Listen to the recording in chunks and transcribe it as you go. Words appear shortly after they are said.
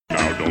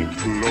Don't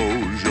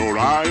close your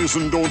eyes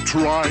and don't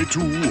try to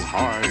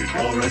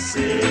hide. Or a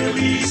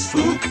silly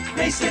spook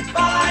may sit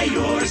by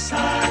your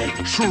side.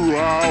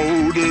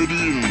 Shrouded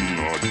in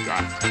a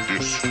dark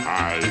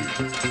disguise.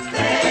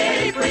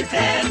 They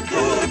pretend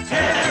to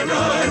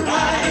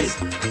terrorize.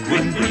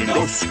 When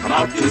ghosts come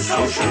out to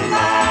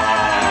socialize.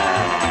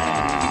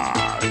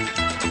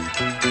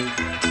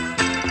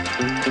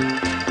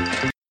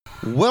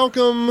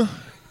 Welcome,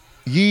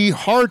 ye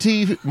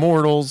hearty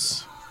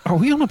mortals. Are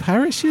we on a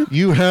pirate ship?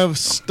 You have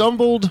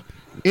stumbled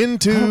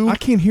into I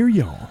can't hear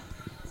y'all.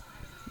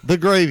 the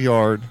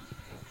graveyard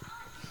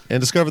and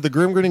discovered the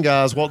Grim Grinning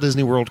Guys Walt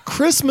Disney World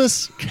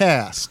Christmas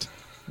cast.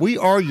 We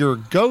are your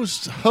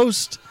ghost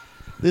host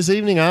this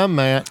evening. I'm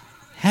Matt.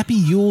 Happy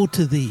Yule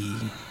to thee.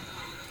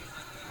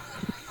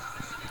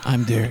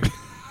 I'm Derek.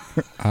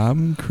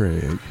 I'm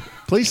Craig.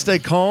 Please stay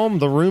calm.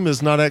 The room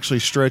is not actually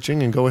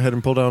stretching, and go ahead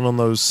and pull down on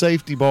those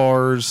safety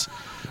bars,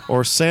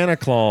 or Santa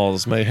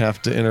Claus may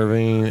have to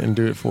intervene and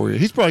do it for you.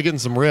 He's probably getting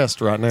some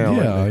rest right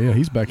now. Yeah,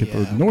 he's back at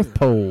the North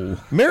Pole.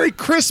 Merry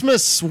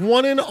Christmas,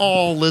 one and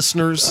all,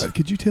 listeners.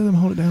 Could you tell them to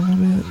hold it down a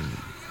little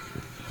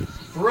bit?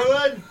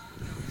 Ruin,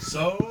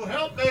 so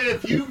help me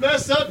if you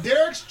mess up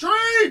Derek's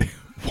tree.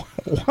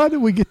 Why did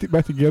we get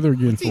back together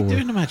again What's he for?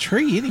 doing to my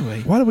tree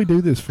anyway? Why did we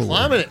do this for?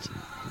 Climbing it.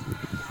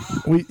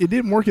 It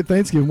didn't work at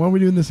Thanksgiving. Why are we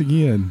doing this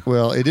again?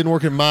 Well, it didn't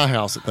work at my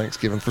house at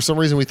Thanksgiving. For some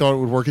reason, we thought it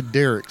would work at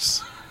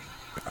Derek's.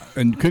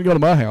 And couldn't go to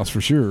my house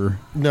for sure.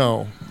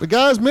 No. But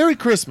guys, Merry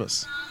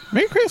Christmas.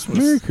 Merry Christmas.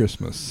 Merry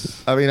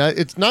Christmas. I mean,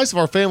 it's nice of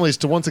our families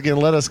to once again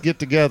let us get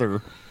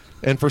together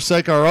and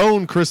forsake our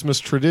own Christmas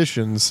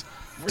traditions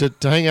to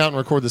hang out and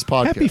record this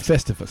podcast. Happy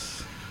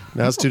Festivus.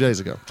 Now, that's 2 days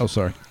ago. Oh,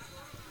 sorry.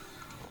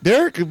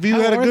 Derek, have you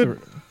How had are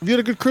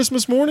a good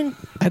Christmas morning?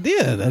 I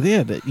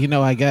did. You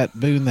know, I got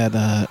Boone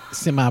that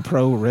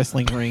semi-pro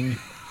wrestling ring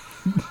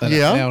that I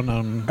found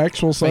on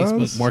Actual size?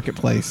 Facebook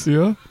Marketplace.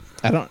 Yeah.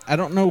 I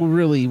don't know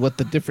really what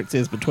the difference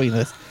is between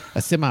a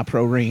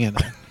semi-pro ring and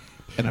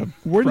a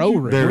Where did pro you-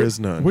 ring. There is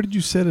none. Where did you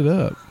set it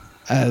up?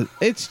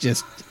 It's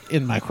just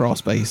in my crawl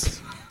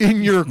space.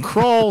 In your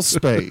crawl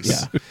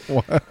space.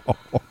 Yeah. Wow.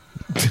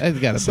 It's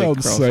got a big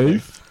Sounds crawl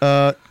safe. space.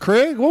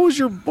 Craig, what was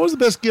the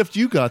best gift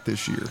you got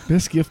this year?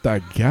 Best gift I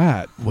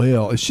got?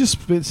 Well, it's just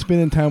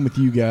spending time with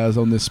you guys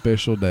on this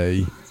special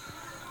day.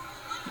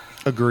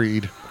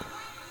 Agreed.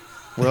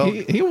 Well,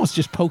 He almost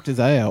just poked his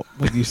eye out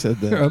when you said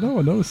that. I know,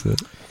 I noticed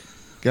it.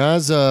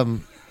 guys, well,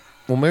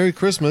 Merry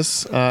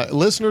Christmas.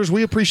 Listeners,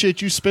 we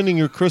appreciate you spending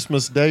your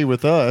Christmas day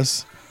with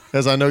us,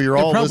 as I know you're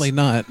all Probably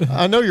not.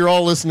 I know you're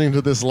all listening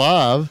to this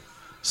live.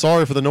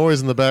 Sorry for the noise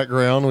in the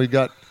background. We've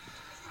got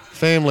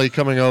family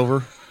coming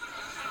over.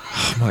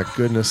 Oh, my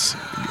goodness.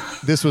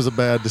 This was a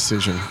bad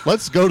decision.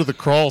 Let's go to the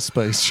crawl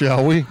space,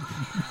 shall we? Boom,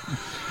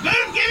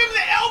 give him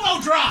the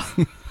elbow drop.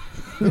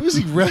 Who is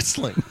he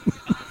wrestling?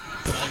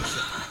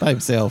 By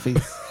himself.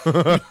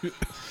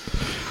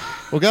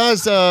 Well,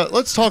 guys,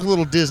 let's talk a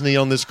little Disney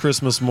on this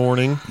Christmas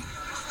morning.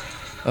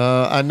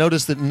 I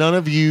noticed that none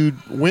of you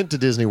went to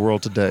Disney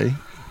World today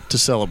to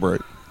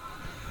celebrate.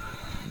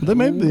 They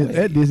may be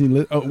at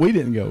Disney. Oh, we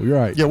didn't go. You're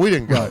right. Yeah, we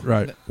didn't go.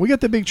 Right. We got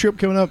the big trip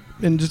coming up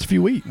in just a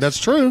few weeks. That's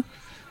true.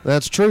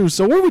 That's true.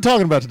 So what are we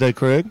talking about today,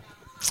 Craig?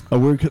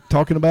 We're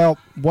talking about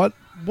what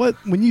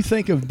when you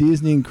think of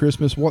Disney and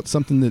Christmas, what's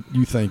something that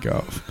you think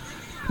of?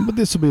 But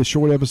this will be a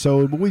short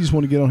episode, but we just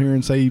want to get on here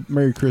and say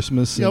Merry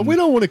Christmas. Yeah, we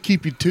don't want to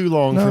keep you too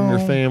long from your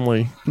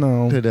family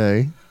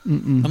today.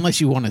 Unless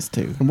you want us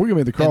to. And we're going to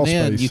be at the crawl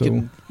And then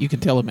space. you can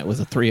tell them it was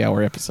a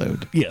 3-hour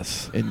episode.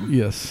 Yes. And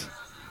Yes.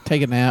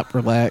 take a nap,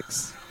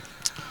 relax,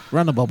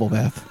 run a bubble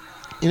bath.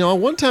 You know,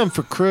 one time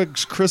for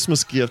Craig's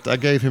Christmas gift, I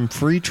gave him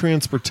free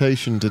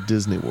transportation to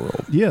Disney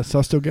World. Yes,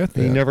 I still got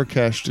that. He never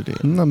cashed it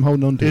in. I'm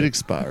holding on to It it.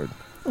 expired.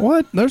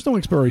 What? There's no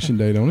expiration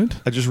date on it.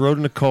 I just wrote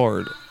in a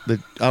card that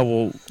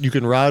you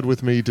can ride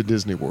with me to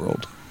Disney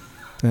World.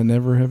 I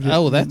never have.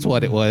 Oh, that's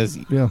what it was.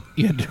 Yeah.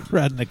 You had to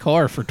ride in the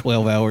car for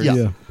 12 hours.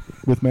 Yeah.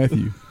 With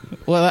Matthew.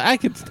 Well, I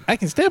can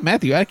stand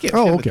Matthew. I can't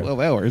Oh, stand okay. the 12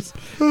 hours.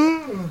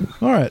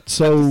 All right.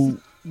 So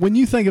when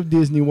you think of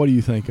Disney, what do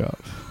you think of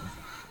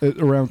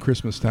around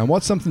Christmas time?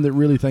 What's something that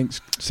really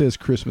says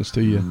Christmas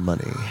to you?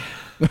 Money.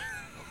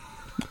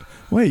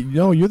 Wait,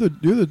 no, you're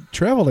the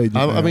travel agent.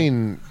 I now.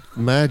 mean,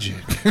 magic.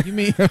 You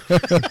mean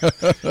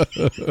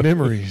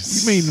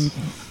Memories. you mean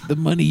the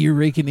money you're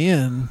raking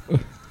in?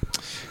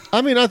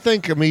 I mean, I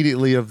think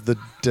immediately of the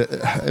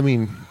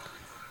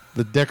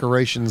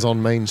decorations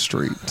on Main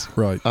Street.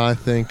 Right. I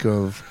think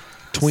of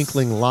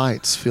twinkling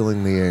lights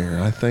filling the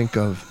air. I think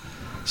of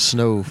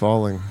snow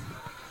falling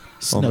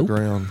on the Snope?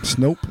 ground.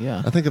 Snope.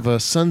 Yeah. I think of a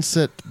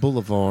Sunset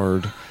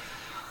Boulevard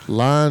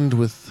lined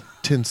with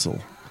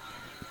tinsel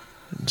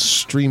and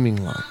streaming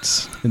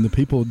lights. And the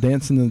people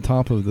dancing on the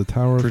top of the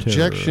Tower of Terror.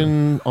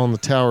 Projection on the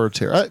Tower of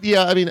Terror.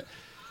 Yeah, I mean,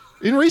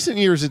 in recent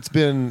years, it's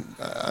been.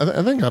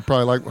 I think I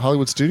probably like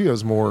Hollywood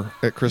Studios more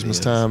at Christmas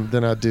time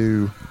than I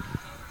do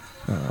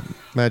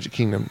Magic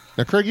Kingdom.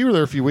 Now, Craig, you were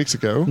there a few weeks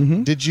ago.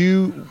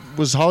 Mm-hmm.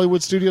 Was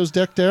Hollywood Studios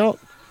decked out?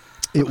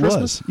 It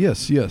Christmas?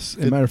 was. Yes.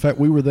 As a matter of fact,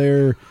 we were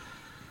there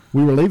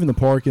we were leaving the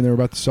park and they were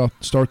about to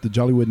start the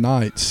Jollywood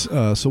Nights.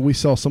 So we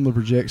saw some of the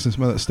projections,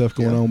 some of that stuff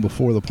going on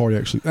before the party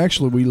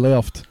Actually, we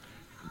left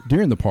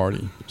during the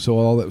party, so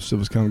all that stuff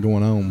was kind of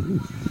going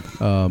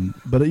on.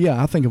 But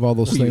yeah, I think of all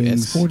those things. You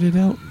escorted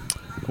out?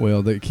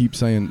 Well, they keep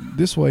saying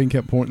this way and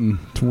kept pointing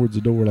towards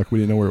the door like we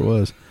didn't know where it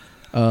was.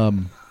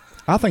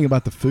 I think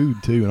about the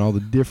food too, and all the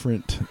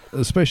different,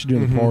 especially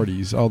during the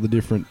parties, all the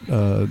different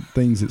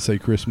things that say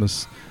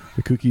Christmas,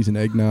 the cookies and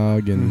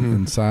eggnog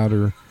and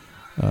cider.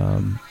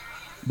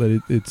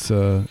 But it's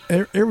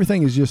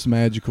everything is just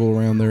magical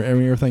around there. I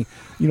mean, everything,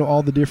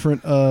 all the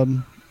different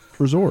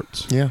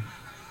resorts. Yeah.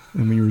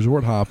 And when you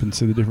resort hop and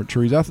see the different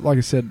trees, like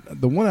I said,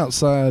 the one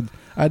outside,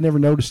 I'd never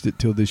noticed it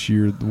till this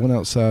year. The one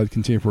outside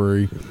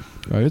Contemporary,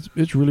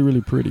 it's really, really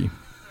pretty.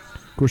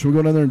 Of course, when we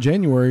go down there in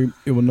January,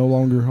 it will no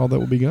longer, all that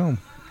will be gone.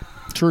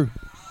 True.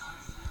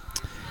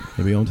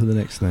 Maybe on to the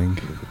next thing.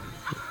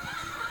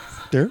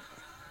 Derek?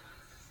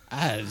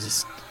 I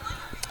just,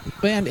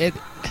 man,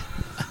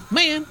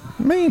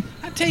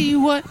 I tell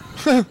you what,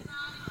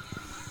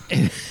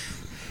 it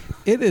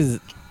is,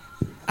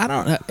 I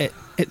don't know,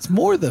 it's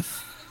more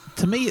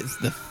to me, it's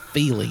the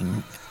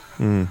feeling.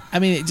 I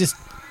mean,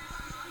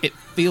 it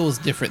feels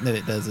different than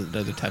it does at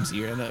other times of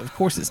year. And of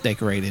course, it's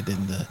decorated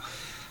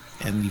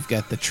and you've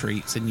got the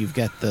treats and you've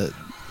got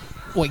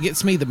what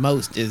gets me the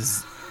most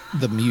is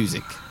the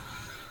music.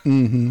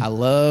 I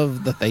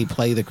love that they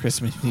play the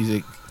Christmas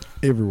music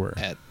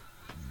everywhere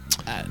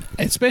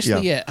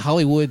especially at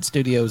Hollywood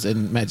Studios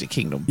and Magic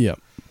Kingdom. Yep.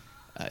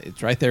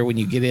 It's right there when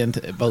you get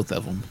into both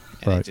of them.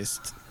 And right.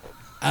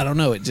 I don't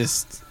know,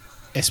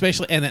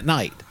 especially, and at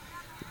night,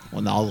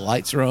 when all the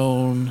lights are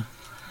on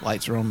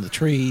the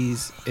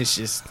trees, it's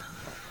just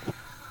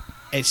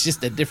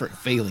a different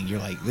feeling. You're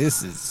like,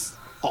 this is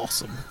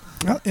awesome.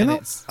 I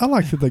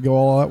like that they go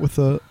all out with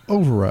the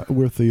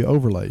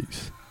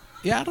overlays.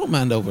 Yeah, I don't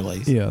mind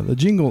overlays. Yeah, the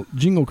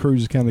Jingle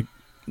Cruise is kind of,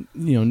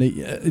 neat.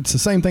 It's the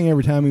same thing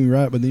every time you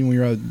ride, but then when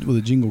you ride with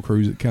a Jingle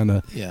Cruise, it kind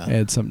of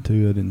adds something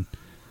to it. And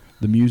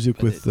the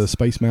music with the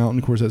Space Mountain,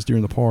 of course, that's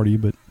during the party.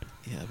 But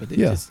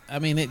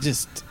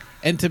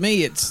and to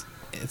me, it's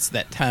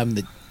that time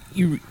that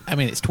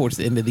it's towards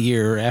the end of the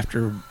year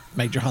after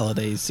major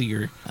holidays. So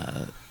you're,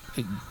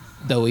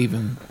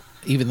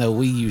 even though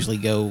we usually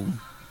go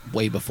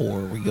way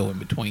before, we go in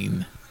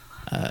between.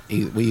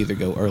 We either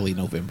go early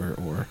November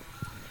or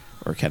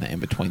kind of in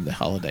between the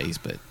holidays,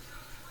 but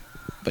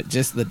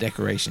just the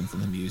decorations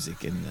and the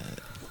music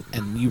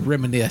and you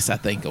reminisce, I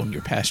think, on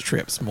your past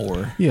trips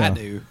more. Yeah. I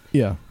do.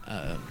 Yeah.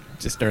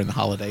 Just during the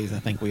holidays, I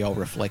think we all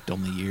reflect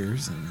on the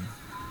years, and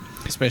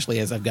especially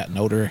as I've gotten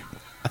older,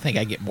 I think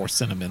I get more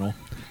sentimental.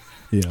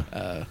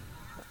 Yeah.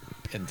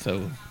 And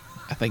so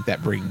I think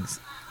that brings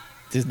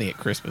Disney at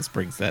Christmas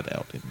brings that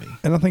out in me.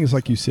 And I think it's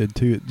like you said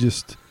too. It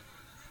just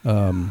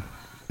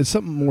it's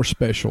something more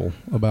special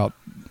about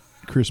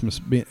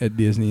Christmas at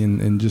Disney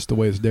and just the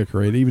way it's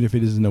decorated, even if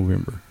it is in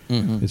November.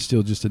 It's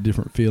still just a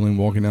different feeling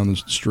walking down the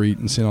street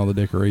and seeing all the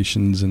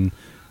decorations and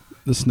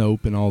the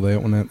Snope and all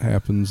that when that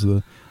happens,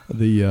 the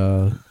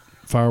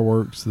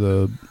fireworks,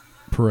 the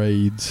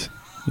parades,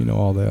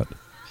 all that.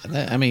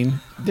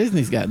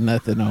 Disney's got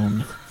nothing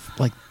on,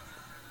 like,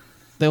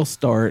 they'll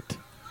start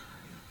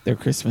their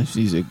Christmas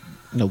music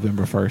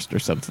November 1st or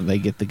something. They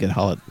get the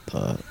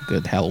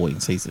good Halloween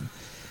season,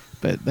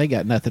 but they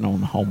got nothing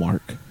on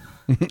Hallmark.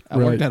 I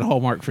worked at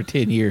Hallmark for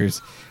 10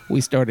 years.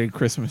 We started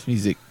Christmas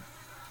music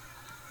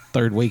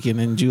third weekend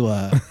in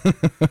July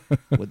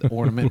with the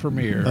ornament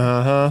premiere.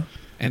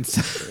 And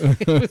so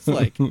it was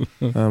like,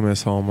 I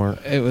miss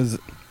Hallmark. It was.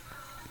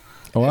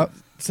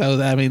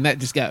 That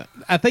just got.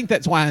 I think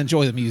that's why I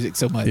enjoy the music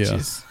so much. Yeah.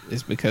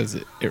 Is because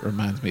it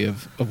reminds me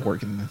of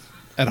working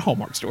at a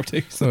Hallmark store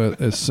too. So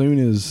as soon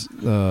as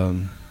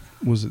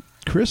was it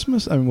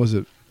Christmas? Was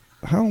it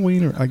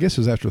Halloween? Or I guess it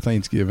was after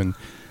Thanksgiving.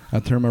 I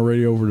turn my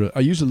radio over to.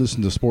 I usually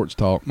listen to sports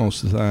talk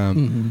most of the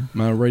time.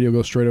 My radio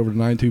goes straight over to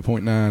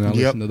 92.9. I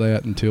listen to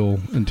that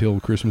until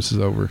Christmas is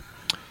over.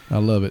 I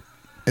love it.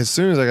 As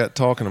soon as I got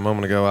talking a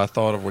moment ago, I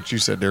thought of what you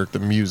said, Derek. The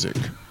music.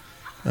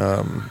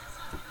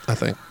 I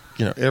think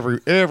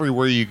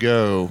everywhere you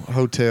go,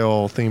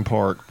 hotel, theme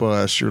park,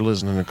 bus, you're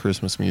listening to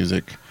Christmas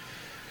music.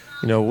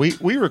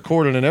 We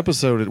recorded an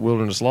episode at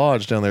Wilderness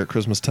Lodge down there at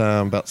Christmas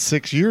time about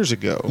 6 years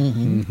ago,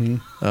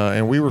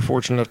 and we were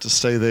fortunate enough to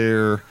stay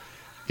there.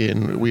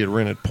 We had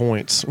rented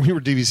points. We were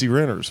DVC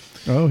renters.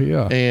 Oh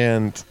yeah.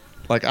 And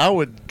I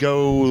would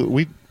go.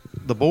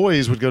 The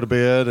boys would go to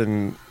bed,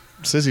 and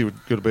Sissy would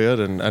go to bed,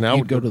 and I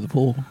would go to the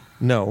pool.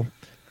 No,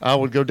 I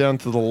would go down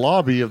to the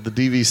lobby of the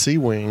DVC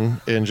wing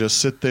and just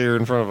sit there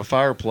in front of a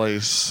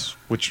fireplace,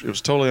 which it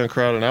was totally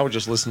uncrowded. And I would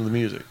just listen to the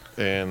music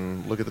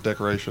and look at the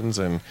decorations,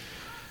 and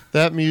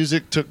that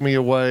music took me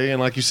away.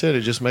 And like you said,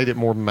 it just made it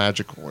more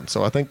magical. And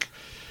so I think.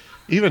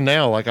 Even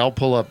now, I'll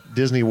pull up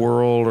Disney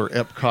World or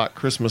Epcot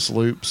Christmas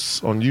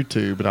loops on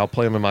YouTube, and I'll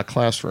play them in my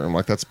classroom.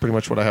 That's pretty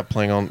much what I have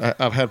playing on.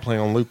 I've had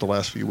playing on loop the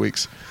last few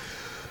weeks.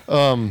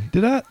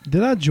 Did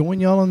I join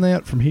y'all on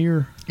that from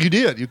here? You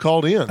did. You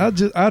called in.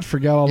 I'd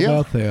forgot all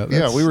about that.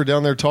 Yeah, we were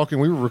down there talking.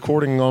 We were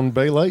recording on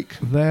Bay Lake.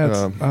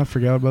 I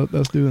forgot about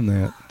us doing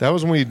that. That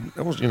was when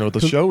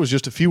the show was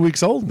just a few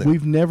weeks old then.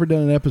 We've never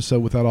done an episode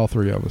without all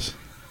three of us.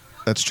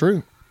 That's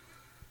true.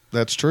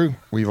 That's true.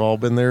 We've all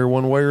been there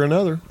one way or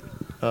another.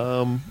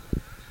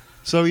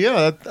 So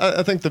yeah,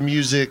 I think the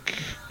music,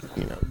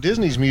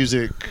 Disney's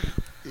music,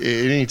 at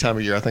any time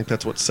of year, I think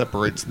that's what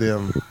separates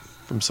them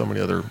from so many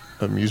other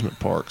amusement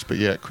parks. But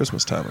yeah, at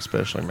Christmas time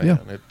especially, man,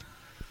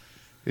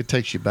 it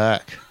takes you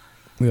back.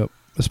 Yep,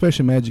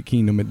 especially Magic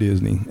Kingdom at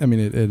Disney. I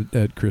mean,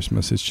 at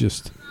Christmas, it's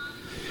just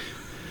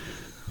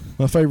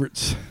my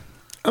favorites.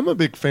 I'm a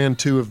big fan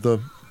too of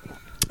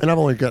and I've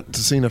only got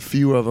to seen a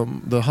few of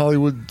them. The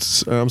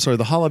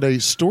holiday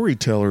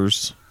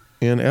storytellers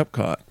in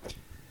Epcot.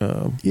 I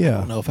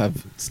don't know if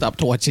I've stopped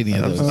to watch any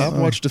of those. I've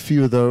watched a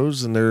few of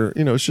those, and they're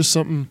it's just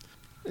something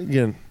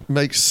again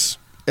makes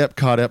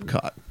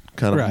Epcot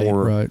kind of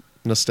more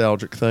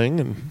nostalgic thing.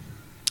 And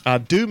I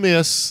do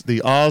miss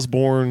the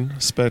Osborne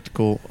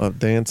spectacle of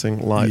dancing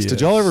lights. Yes.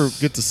 Did y'all ever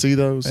get to see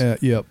those?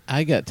 Yep,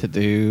 I got to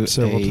do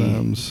several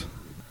times.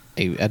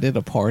 I did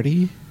a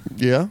party.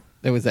 Yeah,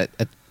 there was at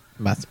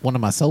one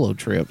of my solo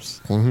trips.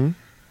 Mm-hmm.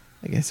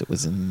 I guess it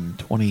was in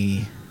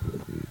 20.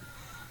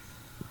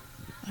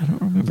 I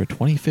don't remember,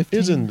 2015.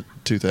 It was in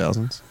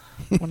 2000s.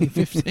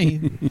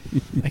 2015.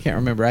 I can't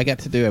remember. I got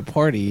to do a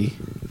party.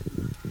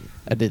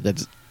 I did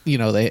that.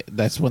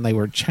 That's when they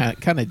were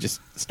kind of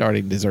just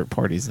starting dessert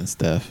parties and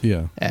stuff.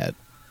 Yeah. At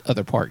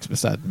other parks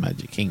besides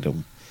Magic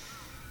Kingdom,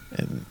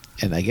 and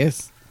I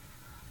guess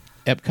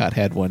Epcot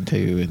had one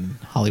too, and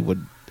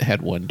Hollywood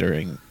had one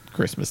during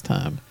Christmas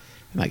time,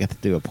 and I got to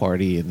do a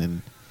party and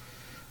then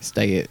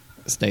stay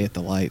at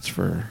the lights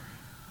for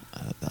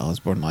the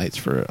Osborne lights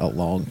for a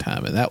long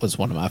time, and that was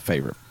one of my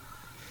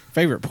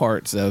favorite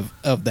parts of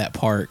that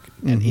park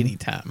at any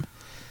time.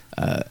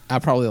 I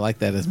probably like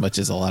that as much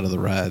as a lot of the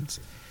rides,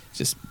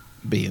 just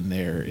being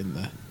there in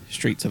the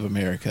streets of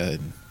America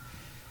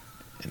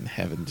and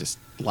having just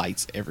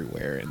lights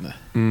everywhere and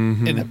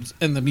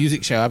the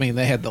music show. I mean,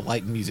 they had the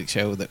light and music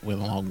show that went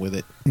along with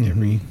it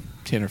every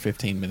 10 or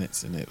 15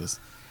 minutes, and it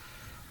was,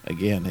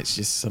 again, it's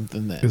just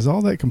something that is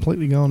all that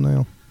completely gone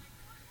now.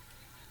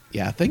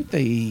 Yeah, I think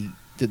they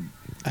did.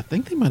 I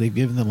think they might have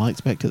given the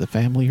lights back to the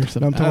family or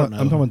something. I'm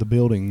talking about the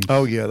building.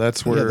 Oh yeah,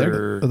 that's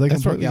where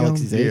that's where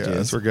Galaxy's Edge is. Yeah,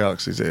 that's where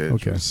Galaxy's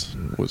Edge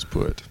was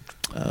put.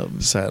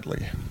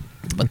 Sadly,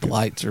 but the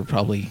lights are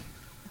probably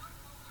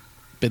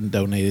been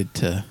donated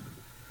to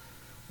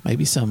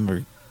maybe some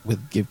are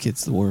with Give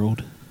Kids the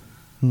World.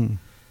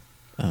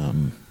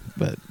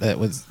 But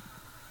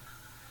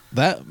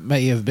that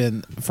may have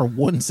been, for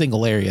one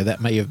single area,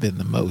 that may have been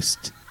the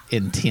most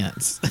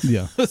intense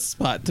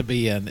spot to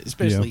be in,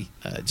 especially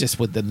just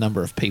with the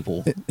number of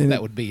people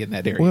that would be in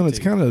that area. Well, it's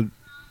kind of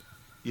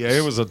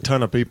it was a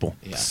ton of people.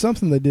 Yeah.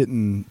 Something they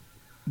didn't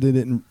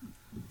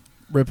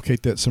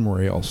replicate that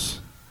somewhere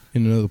else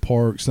in another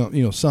park.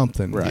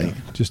 Something right,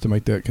 just to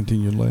make that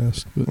continue to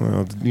last. But,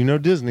 well,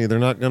 Disney, they're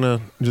not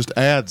gonna just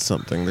add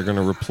something; they're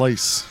gonna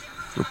replace.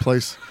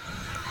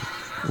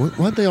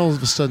 Why'd they all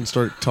of a sudden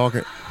start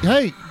talking?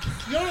 Hey,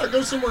 can y'all not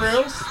go somewhere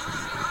else?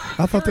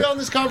 I thought we're on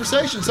this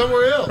conversation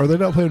somewhere else. Are they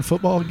not playing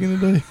football again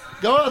today?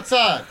 Go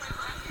outside.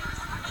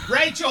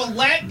 Rachel,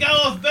 let go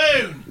of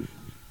Boone.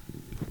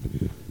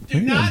 Do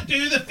not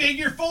do the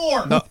figure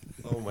four. No.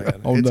 Oh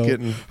man,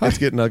 it's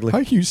getting ugly.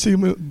 How can you see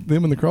them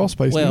in the crawl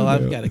space? Well,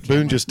 I've got a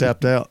camera. Boone just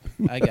tapped out.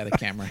 I got a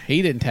camera.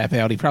 He didn't tap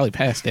out. He probably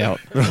passed out.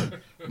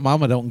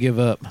 Mama don't give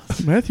up.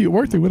 Matthew at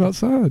work, they went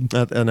outside.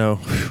 I know.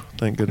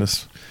 Thank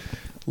goodness.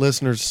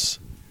 Listeners,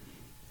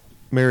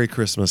 Merry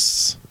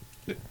Christmas.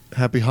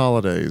 Happy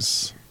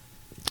holidays.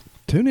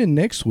 Tune in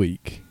next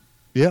week.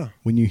 Yeah.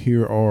 When you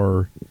hear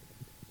our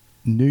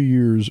New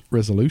Year's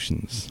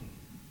resolutions.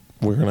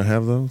 We're going to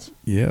have those?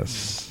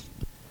 Yes.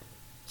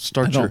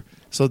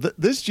 So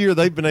this year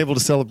they've been able to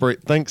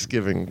celebrate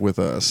Thanksgiving with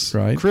us.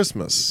 Right.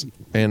 Christmas.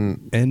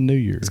 And New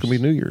Year's. It's going to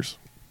be New Year's.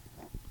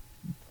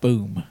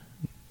 Boom.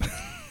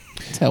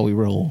 That's how we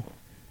roll.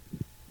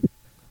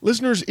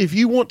 Listeners, if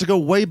you want to go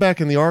way back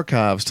in the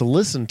archives to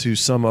listen to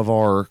some of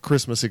our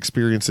Christmas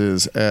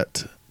experiences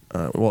at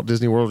Walt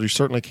Disney World, you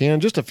certainly can.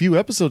 Just a few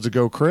episodes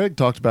ago, Craig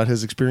talked about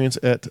his experience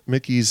at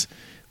Mickey's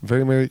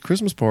Very Merry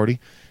Christmas Party.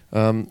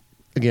 Again,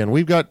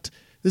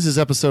 this is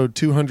episode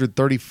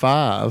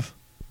 235,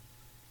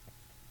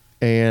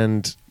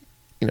 and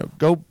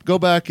go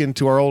back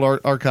into our old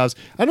archives.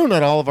 I know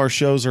not all of our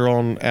shows are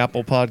on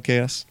Apple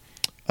Podcasts,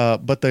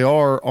 but they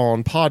are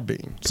on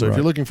Podbean. So if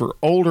you're looking for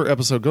older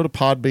episode, go to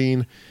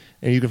Podbean,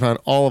 and you can find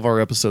all of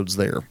our episodes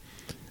there.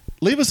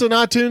 Leave us an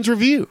iTunes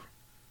review.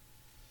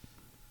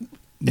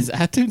 Is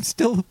iTunes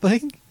still a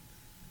thing?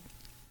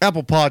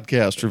 Apple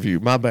Podcast review.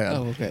 My bad.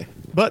 Oh, okay.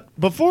 But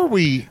before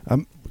we,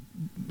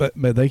 but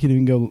they can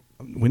even go.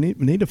 We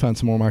need to find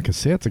some more of my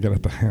cassettes I got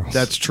at the house.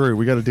 That's true.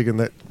 We got to dig in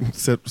that,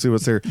 see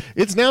what's there.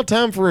 It's now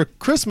time for a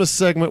Christmas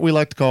segment we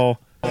like to call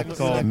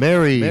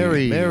Merry.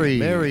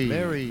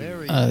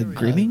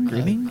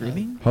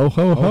 Greeting. Ho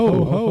ho ho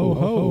ho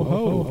ho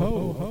ho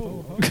ho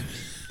ho.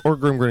 Or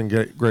grim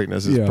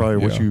greatness is probably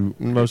what you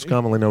most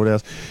commonly know it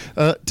as.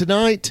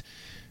 Tonight,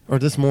 or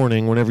this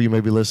morning, whenever you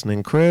may be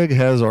listening, Craig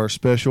has our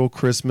special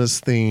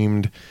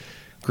Christmas-themed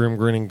Grim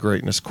Grinning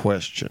Greatness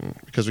question.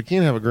 Because we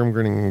can't have a Grim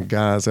Grinning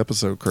Guys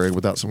episode, Craig,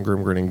 without some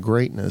Grim Grinning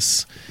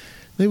Greatness.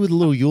 Maybe with a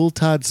little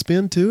Yuletide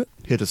spin to it.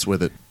 Hit us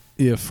with it.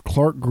 If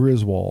Clark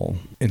Griswold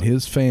and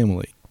his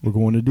family were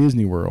going to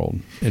Disney World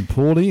and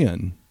pulled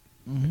in,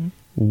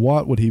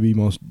 what would he be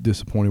most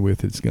disappointed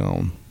with it's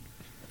gone?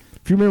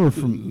 If you remember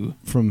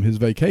from his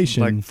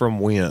vacation. Like from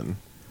when?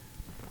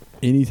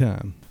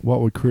 Anytime.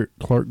 What would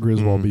Clark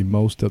Griswold be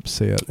most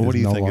upset What do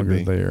is you no think it'd longer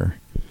be? there?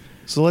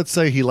 So let's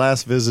say he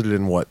last visited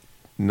in what?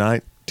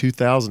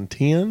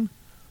 2010?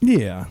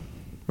 Yeah.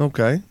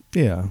 Okay.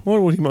 Yeah.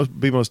 What would he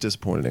be most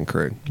disappointed in,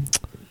 Craig?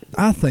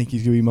 I think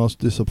he's going to be most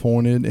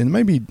disappointed, and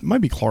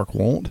maybe Clark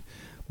won't,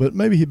 but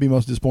maybe he'd be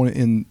most disappointed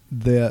in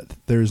that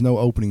there's no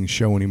opening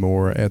show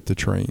anymore at the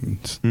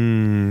trains.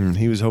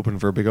 He was hoping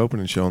for a big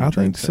opening show on the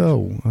train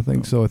station. I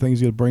think so. I think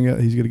he's going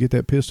to get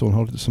that pistol and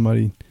hold it to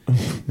somebody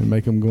and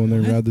make them go in there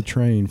and ride the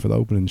train for the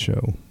opening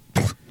show.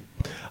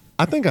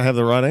 I think I have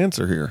the right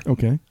answer here.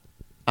 Okay.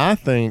 I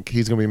think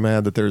he's going to be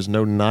mad that there's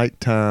no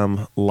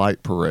nighttime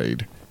light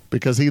parade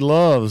because he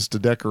loves to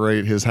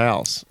decorate his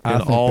house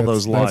and all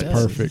those lights. That's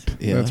perfect.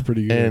 Yeah. That's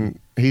pretty good. And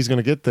he's going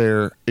to get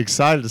there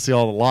excited to see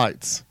all the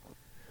lights.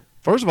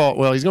 First of all,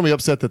 he's going to be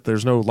upset that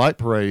there's no light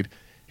parade.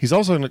 He's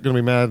also going to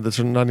be mad that there's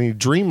not any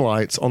dream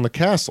lights on the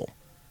castle.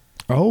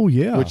 Oh,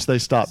 yeah. Which they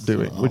stopped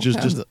doing, which is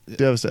just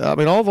devastating. I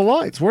mean, all the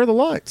lights. Where are the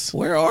lights?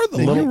 Where are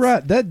the You're lights?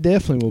 right. That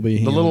definitely will be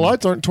him. The little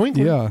lights aren't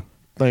twinkling. Yeah.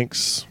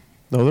 Thanks.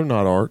 No, they're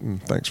not, Art,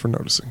 and thanks for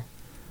noticing.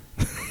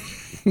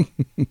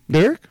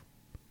 Derek?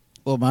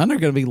 Well, mine are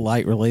going to be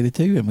light related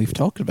too, and we've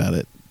talked about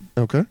it.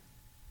 Okay.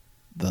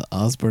 The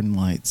Osborne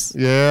lights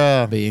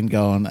Yeah. being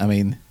gone. I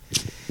mean,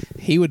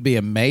 he would be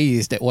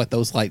amazed at what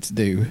those lights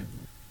do.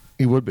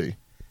 He would be.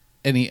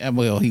 And he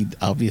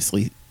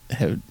obviously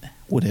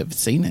would have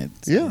seen it.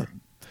 So. Yeah.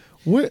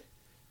 What?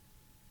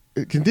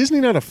 Can Disney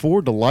not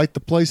afford to light the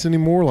place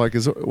anymore? Like,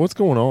 what's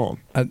going on?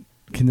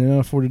 Can they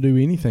not afford to do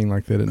anything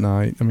like that at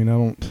night? I mean, I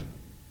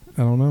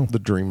don't know. The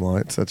dream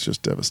lights. That's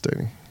just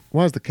devastating.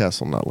 Why is the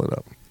castle not lit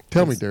up?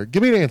 Tell me, Derek.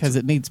 Give me an answer. Because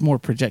it needs more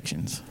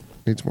projections.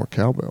 Needs more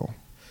cowbell.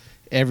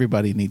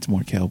 Everybody needs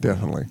more cowbell.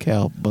 Definitely.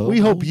 Cowbell. We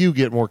hope you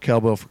get more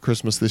cowbell for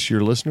Christmas this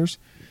year, listeners.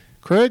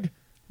 Craig,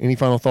 any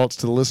final thoughts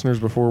to the listeners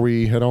before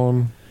we head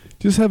on?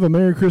 Just have a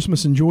Merry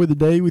Christmas. Enjoy the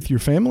day with your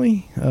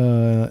family,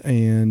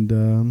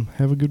 and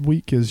have a good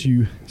week as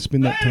you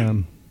spend that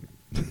time.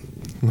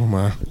 Oh,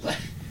 my.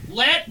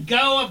 Let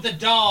go of the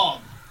dog.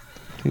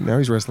 Now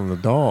he's wrestling the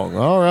dog.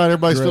 All right,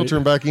 everybody's Great.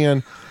 filtering back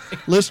in.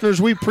 Listeners,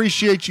 we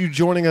appreciate you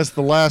joining us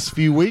the last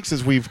few weeks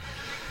as we've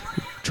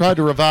tried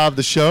to revive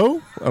the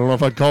show. I don't know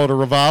if I'd call it a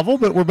revival,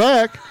 but we're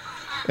back.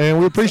 And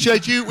we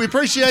appreciate you. We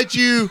appreciate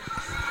you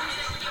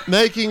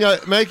making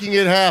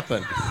it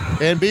happen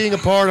and being a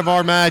part of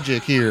our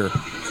magic here.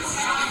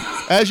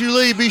 As you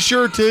leave, be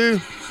sure to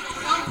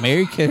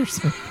Merry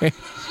Christmas. I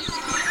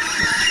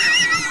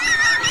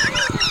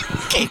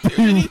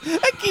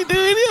keep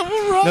doing it.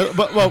 I'm wrong. No,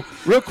 but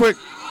real quick,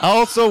 I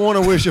also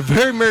want to wish a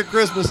very Merry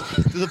Christmas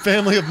to the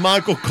family of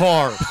Michael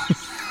Carr.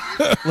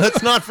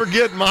 Let's not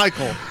forget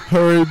Michael.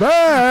 Hurry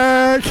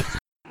back!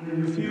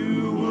 If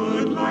you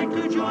would like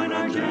to join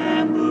our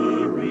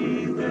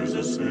jamboree, there's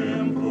a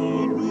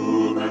simple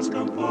rule that's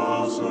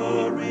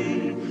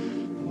compulsory.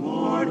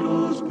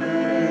 Mortals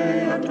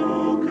pay a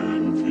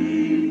token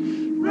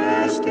fee.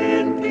 Rest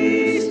in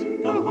peace,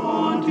 the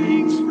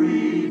haunting's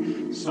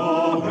free.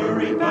 So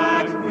hurry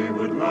back, we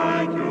would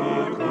like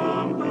your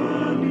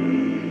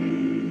company.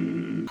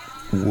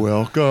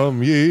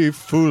 Welcome, ye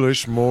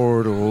foolish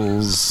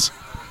mortals,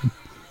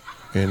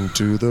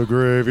 into the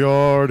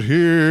graveyard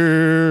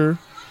here.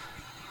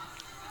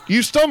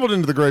 You stumbled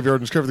into the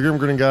graveyard and discovered the Grim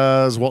Grinning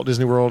Guys Walt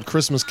Disney World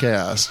Christmas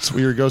Cast.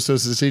 We are your ghost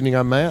hosts this evening.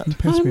 I'm Matt.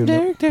 Pass me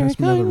another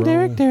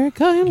roll.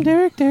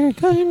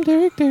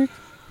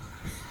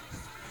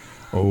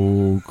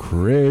 Oh,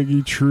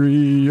 Craigie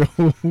Tree.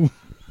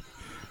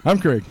 I'm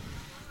Craig.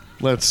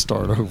 Let's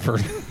start over.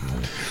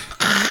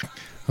 That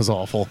was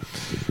awful.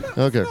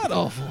 Okay. Not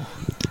awful.